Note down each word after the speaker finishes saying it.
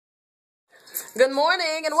Good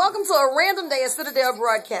morning and welcome to a random day at Citadel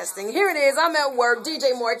Broadcasting. Here it is. I'm at work.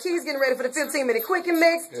 DJ Marquis getting ready for the 15-minute Quickie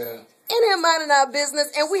Mix. Yeah. And him minding our business.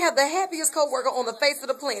 And we have the happiest co-worker on the face of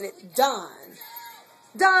the planet, Don.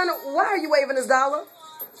 Don, why are you waving his dollar?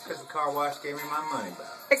 Because the car wash gave me my money back.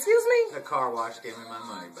 Excuse me? The car wash gave me my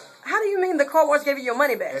money back. How do you mean the car wash gave you your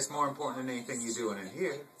money back? It's more important than anything you're doing in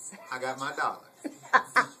here. I got my dollar.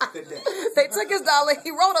 Good day. They took his dollar, he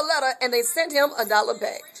wrote a letter, and they sent him $1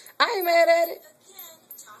 back. I ain't mad at it.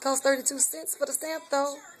 Cost 32 cents for the stamp,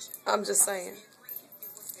 though. I'm just saying.